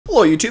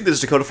Hello YouTube, this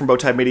is Dakota from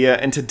Bowtied Media,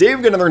 and today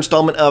we've got another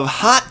installment of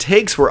Hot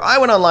Takes, where I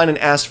went online and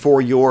asked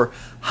for your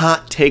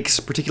hot takes,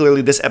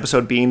 particularly this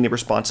episode being the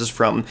responses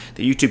from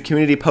the YouTube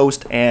community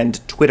post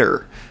and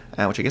Twitter,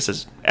 which I guess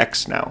is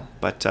X now,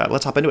 but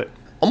let's hop into it.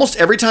 Almost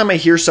every time I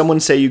hear someone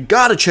say, you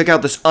gotta check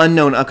out this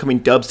unknown upcoming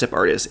dubstep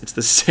artist, it's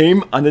the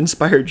same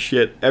uninspired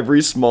shit.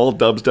 Every small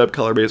dubstep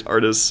color-based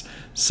artist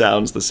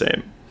sounds the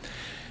same.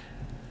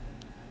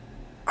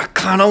 I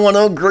kind of want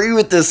to agree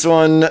with this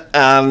one.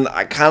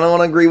 I kind of want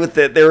to agree with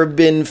it. There have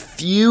been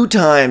few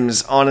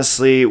times,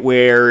 honestly,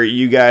 where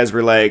you guys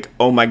were like,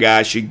 oh my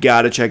gosh, you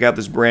got to check out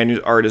this brand new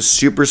artist,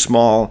 super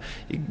small,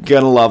 you're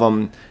going to love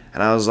him.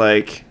 And I was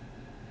like,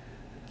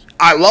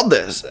 I love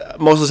this.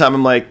 Most of the time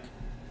I'm like,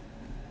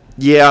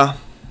 yeah,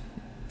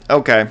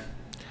 okay.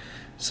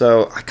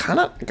 So I kind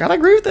of got to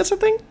agree with this, I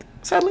think,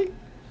 sadly.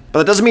 But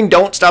that doesn't mean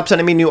don't stop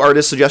sending me new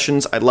artist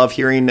suggestions. I love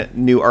hearing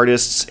new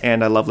artists,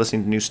 and I love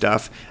listening to new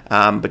stuff.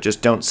 But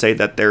just don't say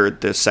that they're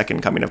the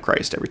second coming of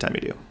Christ every time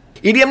you do.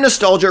 EDM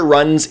nostalgia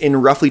runs in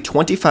roughly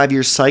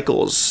 25-year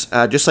cycles.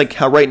 Just like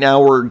how right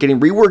now we're getting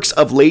reworks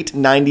of late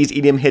 90s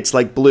EDM hits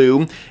like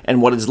Blue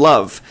and What Is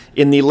Love.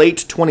 In the late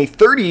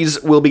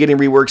 2030s, we'll be getting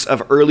reworks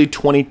of early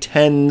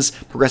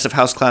 2010s progressive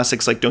house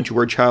classics like Don't You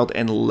Worry Child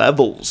and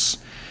Levels.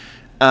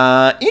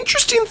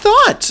 Interesting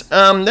thought.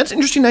 That's an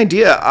interesting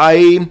idea.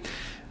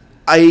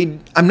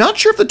 I'm not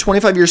sure if the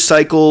 25-year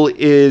cycle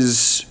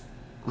is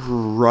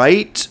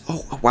right.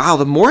 Oh, wow.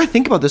 The more I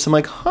think about this, I'm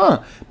like,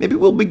 huh, maybe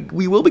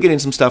we will be getting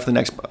some stuff in the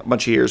next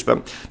bunch of years.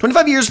 But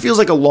 25 years feels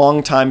like a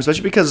long time,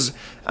 especially because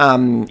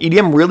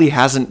EDM really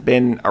hasn't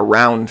been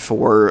around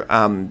for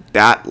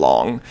that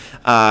long.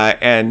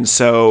 And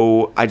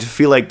so I just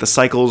feel like the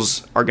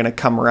cycles are going to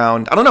come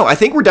around. I don't know. I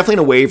think we're definitely in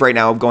a wave right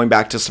now of going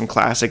back to some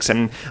classics,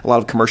 and a lot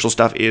of commercial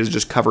stuff is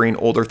just covering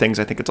older things.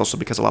 I think it's also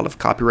because a lot of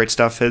copyright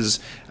stuff has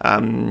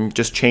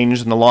just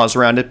changed and the laws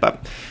around it.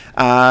 But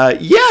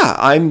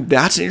yeah,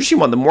 that's an interesting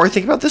one. The more I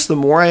think about this, the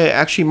more I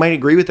actually might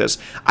agree with this.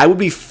 I would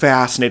be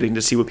fascinating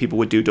to see what people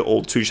would do to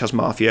old Swedish House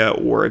Mafia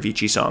or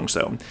Avicii songs,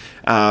 though.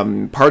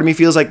 Part of me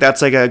feels like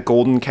that's like a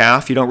golden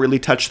calf. You don't really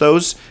touch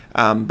those,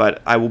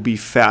 but I will be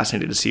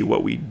fascinated to see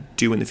what we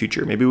do in the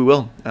future. Maybe we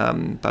will,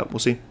 but we'll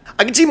see.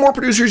 I can see more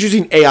producers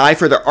using AI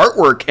for their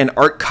artwork and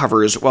art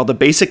covers, while the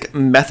basic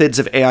methods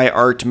of AI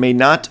art may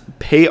not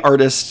pay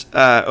artists...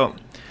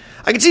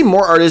 I can see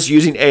more artists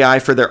using AI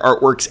for their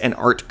artworks and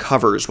art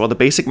covers. While the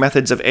basic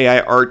methods of AI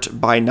art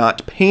by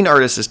not paying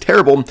artists is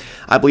terrible,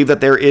 I believe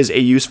that there is a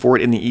use for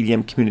it in the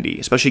EDM community,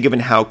 especially given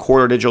how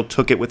Corridor Digital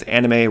took it with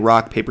Anime,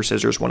 Rock, Paper,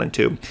 Scissors 1 and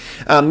 2.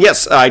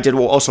 Yes, I did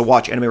also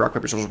watch Anime, Rock,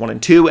 Paper, Scissors 1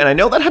 and 2, and I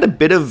know that had a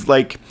bit of,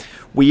 like,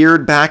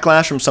 weird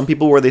backlash from some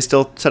people where they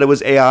still said it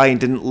was AI and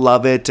didn't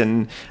love it,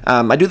 and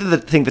I do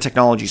think the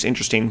technology is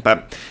interesting,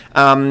 but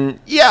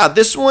yeah,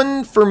 this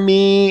one for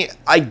me,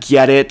 I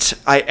get it,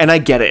 I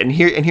get it, and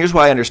here's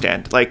why I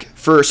understand. Like,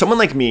 for someone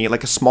like me,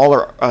 like a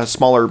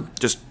smaller,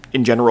 just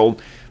in general,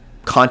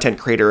 content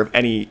creator of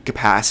any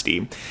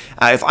capacity,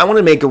 if I want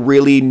to make a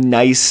really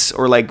nice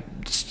or like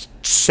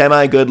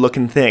semi-good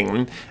looking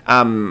thing,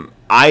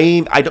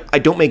 I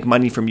don't make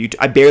money from YouTube.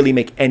 I barely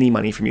make any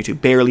money from YouTube.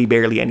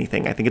 Barely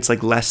anything. I think it's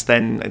like less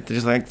than,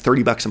 just like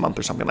 $30 a month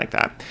or something like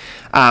that.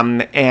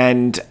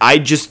 And I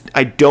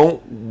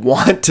don't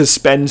want to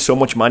spend so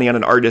much money on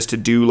an artist to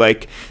do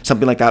like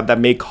something like that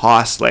may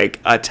cost like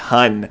a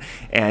ton,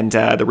 and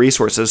the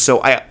resources.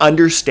 So I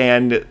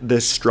understand the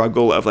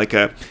struggle of like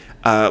a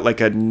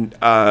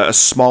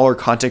smaller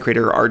content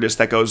creator or artist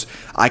that goes,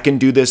 I can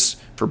do this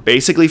for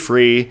basically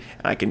free,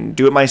 and I can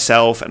do it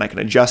myself, and I can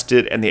adjust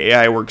it, and the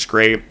AI works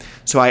great.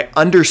 So I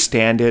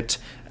understand it.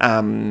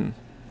 That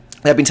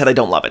being said, I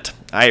don't love it.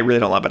 I really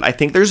don't love it. I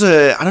think there's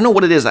I don't know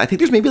what it is. I think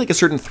there's maybe like a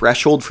certain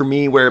threshold for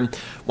me where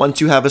once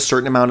you have a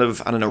certain amount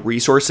of, I don't know,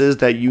 resources,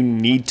 that you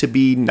need to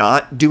be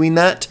not doing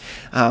that.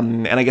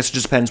 And I guess it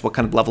just depends what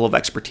kind of level of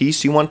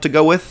expertise you want to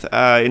go with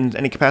in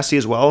any capacity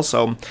as well.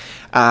 So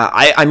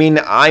I mean,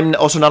 I'm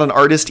also not an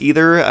artist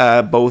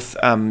either, both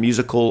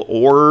musical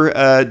or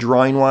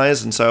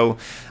drawing-wise. And so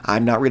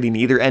I'm not really in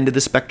either end of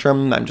the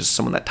spectrum. I'm just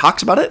someone that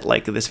talks about it,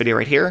 like this video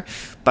right here.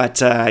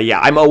 But yeah,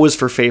 I'm always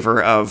for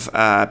favor of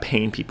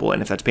paying people.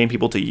 And if that's paying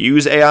people to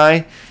use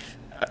AI,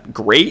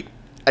 great.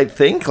 I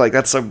think like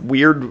that's a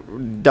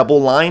weird double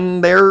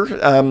line there,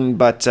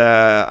 but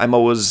I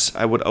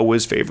would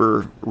always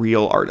favor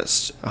real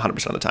artists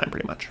 100% of the time,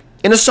 pretty much.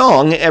 In a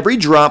song, every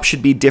drop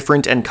should be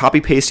different, and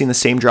copy-pasting the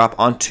same drop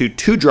onto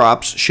two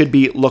drops should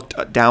be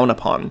looked down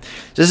upon.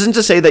 This isn't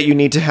to say that you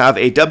need to have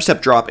a dubstep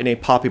drop in a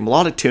poppy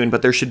melodic tune,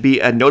 but there should be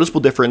a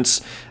noticeable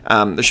difference.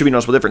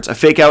 A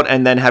fake out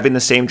and then having the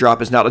same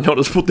drop is not a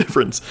noticeable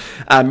difference.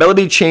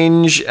 Melody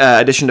change,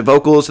 addition to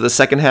vocals to the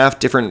second half,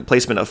 different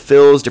placement of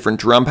fills, different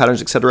drum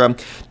patterns, etc.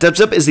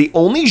 Dubstep is the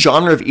only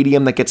genre of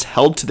EDM that gets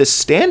held to this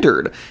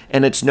standard,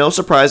 and it's no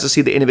surprise to see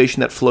the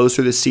innovation that flows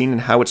through the scene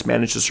and how it's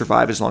managed to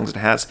survive as long as it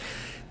has.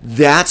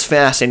 That's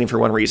fascinating for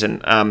one reason.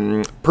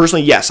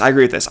 Personally, yes, I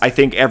agree with this. I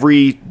think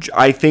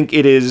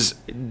it is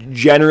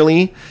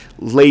generally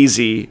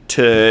lazy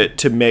to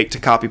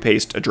copy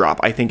paste a drop.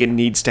 I think it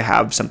needs to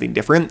have something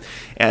different,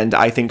 and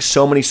I think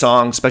so many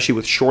songs, especially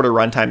with shorter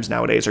runtimes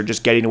nowadays, are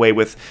just getting away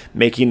with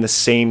making the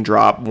same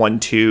drop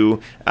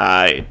 2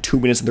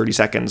 minutes and 30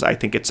 seconds. I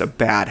think it's a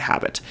bad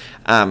habit.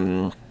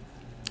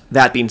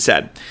 That being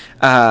said,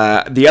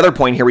 the other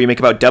point here we make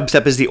about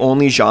dubstep is the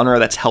only genre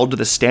that's held to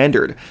the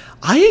standard.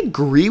 I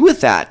agree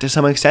with that to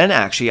some extent,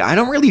 actually. I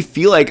don't really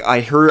feel like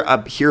I hear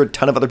a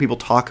ton of other people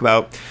talk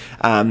about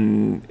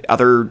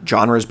other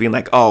genres being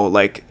like, oh,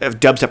 like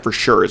dubstep for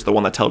sure is the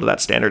one that's held to that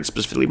standard,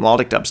 specifically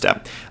melodic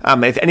dubstep.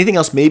 If anything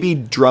else, maybe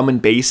drum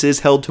and bass is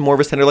held to more of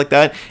a standard like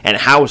that, and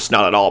house,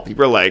 not at all.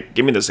 People are like,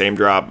 give me the same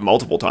drop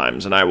multiple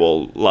times and I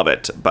will love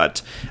it.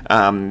 But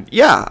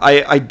yeah,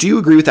 I do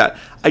agree with that.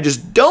 I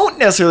just don't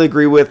necessarily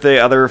agree with the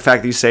other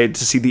fact that you say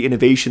to see the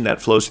innovation that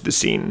flows through the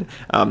scene.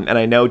 And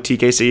I know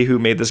TKC, who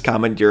made this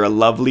comment, you're a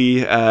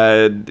lovely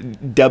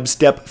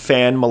dubstep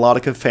fan,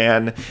 melodica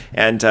fan,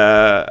 and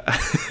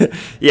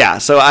yeah,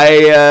 so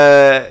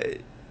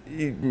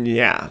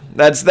yeah,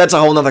 that's a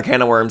whole nother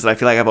can of worms that I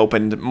feel like I've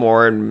opened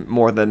more and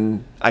more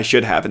than I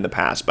should have in the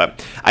past.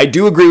 But I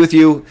do agree with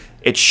you.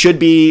 It should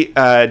be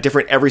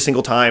different every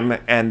single time,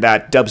 and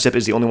that dubstep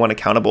is the only one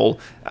accountable.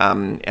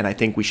 And I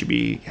think we should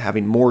be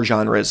having more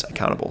genres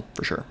accountable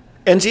for sure.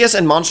 NCS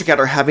and Monstercat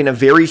are having a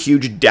very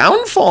huge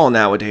downfall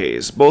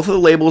nowadays. Both of the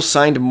labels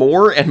signed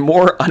more and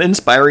more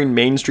uninspiring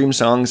mainstream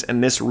songs,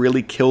 and this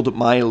really killed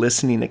my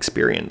listening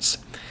experience.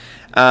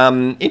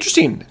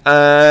 Interesting.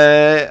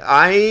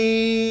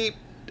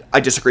 I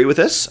disagree with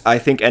this. I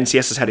think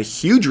NCS has had a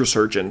huge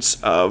resurgence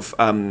of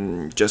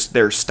just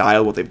their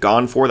style, what they've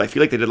gone for. I feel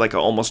like they did like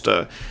almost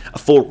a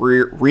full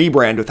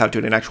rebrand without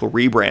doing an actual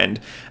rebrand.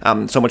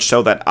 So much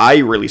so that I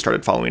really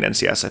started following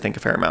NCS, I think,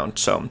 a fair amount.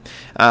 So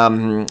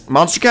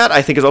Monstercat,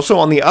 I think, is also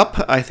on the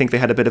up. I think they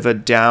had a bit of a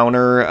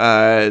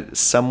downer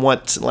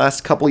somewhat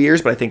last couple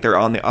years, but I think they're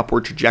on the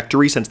upward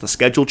trajectory since the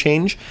schedule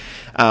change.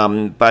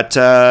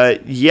 Yeah,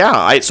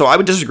 so I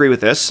would disagree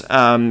with this.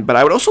 But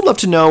I would also love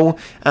to know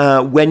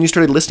when you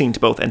started listening to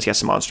both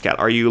NCS and Monstercat.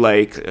 Are you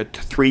like a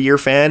 3-year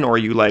fan, or are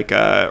you like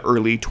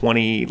early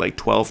 20, like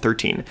 12,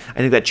 13? I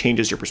think that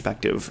changes your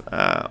perspective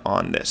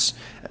on this.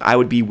 I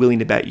would be willing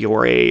to bet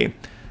you're a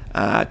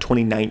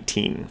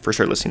 2019 for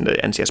sure listening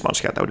to NCS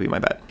Monstercat. That would be my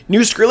bet.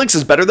 New Skrillex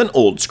is better than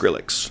old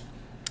Skrillex.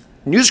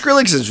 New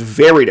Skrillex is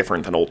very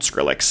different than old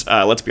Skrillex.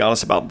 Let's be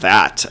honest about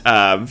that.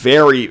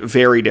 Very,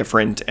 very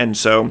different. And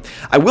so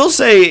I will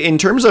say, in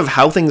terms of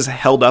how things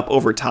held up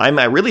over time,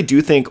 I really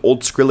do think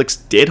old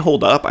Skrillex did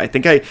hold up. I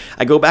think I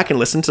go back and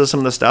listen to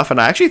some of the stuff,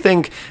 and I actually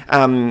think,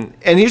 and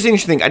here's the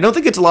interesting thing, I don't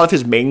think it's a lot of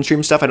his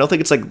mainstream stuff. I don't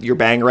think it's like your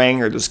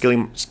Bangarang or the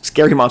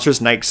Scary Monsters,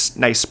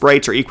 Nice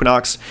Sprites, or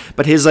Equinox,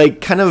 but his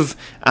like kind of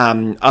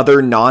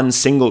other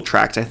non-single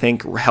tracks, I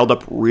think, held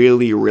up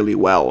really, really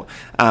well.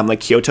 Like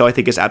Kyoto, I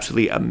think, is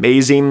absolutely amazing,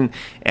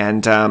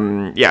 and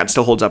yeah, it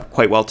still holds up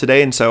quite well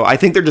today. And so I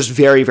think they're just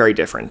very, very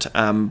different.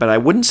 But I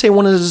wouldn't say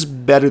one is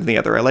better than the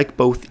other. I like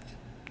both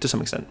to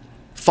some extent.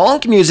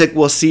 Phonk music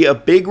will see a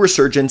big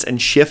resurgence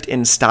and shift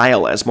in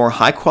style as more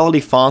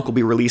high-quality phonk will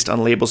be released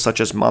on labels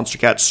such as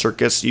Monstercat,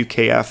 Circus,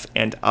 UKF,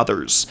 and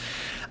others.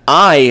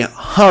 I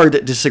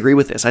hard disagree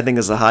with this. I think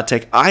this is a hot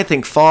take. I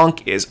think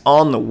phonk is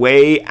on the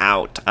way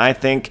out. I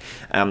think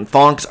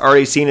phonk's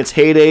already seen its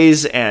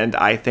heydays, and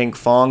I think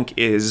phonk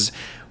is,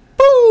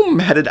 boom,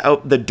 headed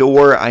out the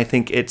door. I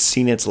think it's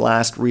seen its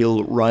last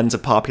real runs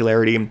of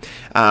popularity,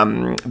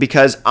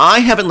 because I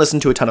haven't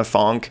listened to a ton of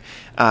phonk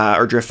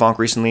or drift phonk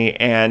recently,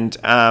 and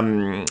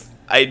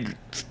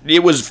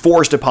it was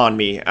forced upon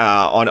me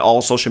on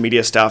all social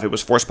media stuff. It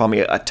was forced upon me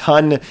a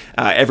ton.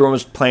 Everyone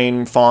was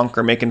playing phonk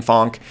or making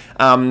phonk.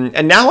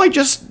 And now I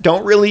just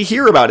don't really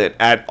hear about it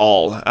at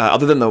all,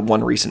 other than the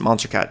one recent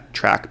Monstercat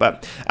track.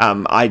 But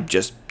I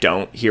just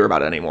don't hear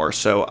about it anymore.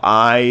 So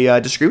I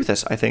disagree with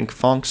this. I think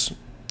phonk's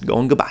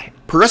going goodbye.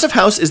 Progressive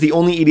house is the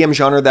only EDM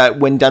genre that,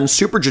 when done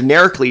super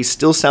generically,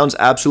 still sounds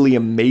absolutely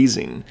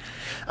amazing.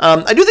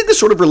 I do think this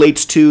sort of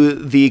relates to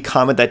the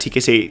comment that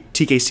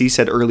TKC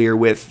said earlier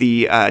with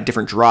the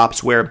different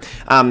drops, where,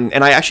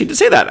 and I actually did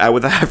say that,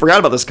 I forgot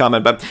about this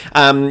comment, but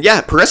yeah,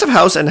 progressive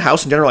house and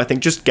house in general, I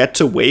think, just gets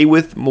away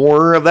with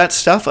more of that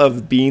stuff,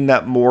 of being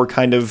that more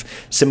kind of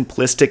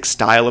simplistic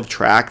style of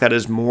track that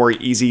is more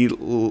easy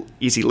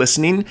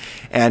listening,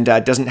 and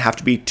doesn't have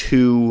to be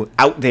too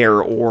out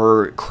there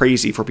or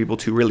crazy for people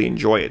to really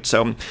enjoy it.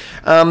 So,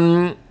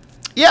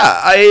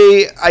 yeah,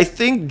 I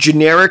think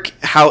generic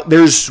house,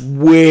 there's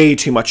way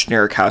too much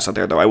generic house out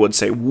there, though. I would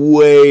say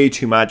way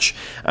too much.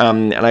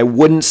 And I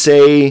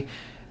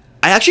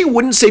actually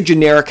wouldn't say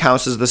generic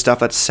house is the stuff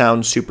that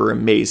sounds super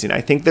amazing. I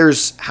think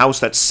there's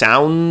house that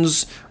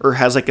sounds or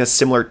has like a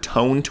similar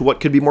tone to what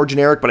could be more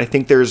generic, but I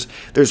think there's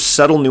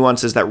subtle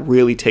nuances that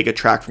really take a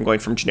track from going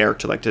from generic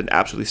to like an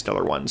absolutely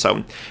stellar one.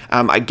 So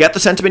I get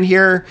the sentiment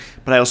here,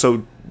 but I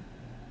also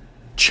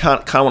kind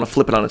of want to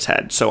flip it on its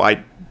head. So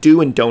I do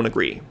and don't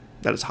agree.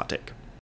 That is a hot take.